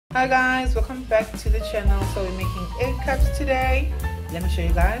Hi guys, welcome back to the channel. So we're making egg cups today. Let me show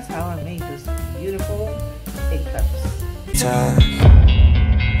you guys how I made those beautiful egg cups.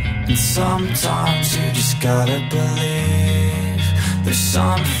 And sometimes you just gotta believe there's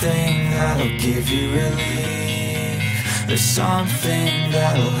something that'll give you relief. There's something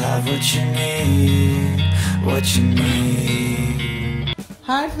that'll have what you need, what you need.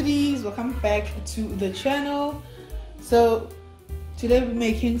 Hi foodies, welcome back to the channel. So today we're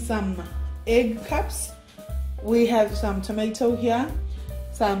making some egg cups. We have some tomato here,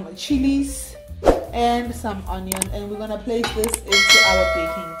 some chilies, and some onion, and we're gonna place this into our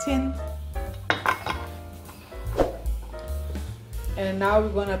baking tin. And now we're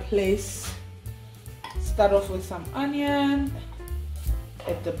gonna start off with some onion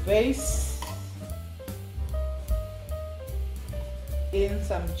at the base, in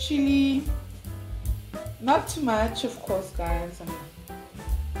some chili, not too much of course guys,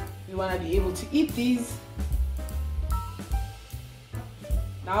 we want to be able to eat these.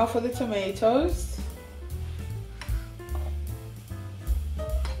 Now for the tomatoes.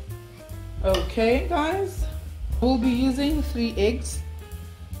 Okay guys, we'll be using 3 eggs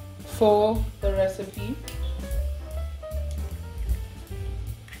for the recipe.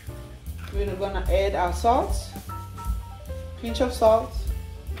 We're gonna add our salt, pinch of salt.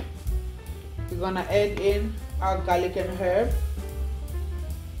 We're gonna add in our garlic and herb.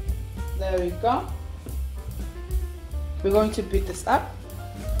 There we go. We're going to beat this up.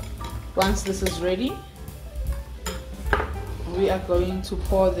 Once this is ready, we are going to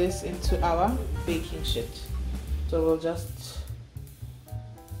pour this into our baking sheet. So we'll just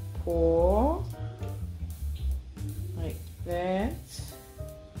pour like that.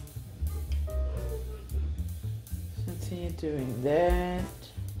 Continue doing that.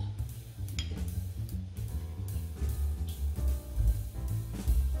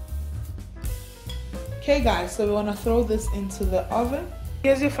 Okay guys, so we want to throw this into the oven.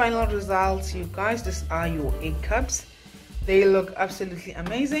 Here's your final results, you guys. These are your egg cups. They look absolutely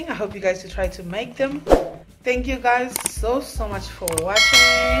amazing. I hope you guys will try to make them. Thank you guys so much for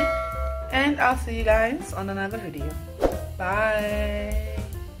watching, and I'll see you guys on another video. Bye.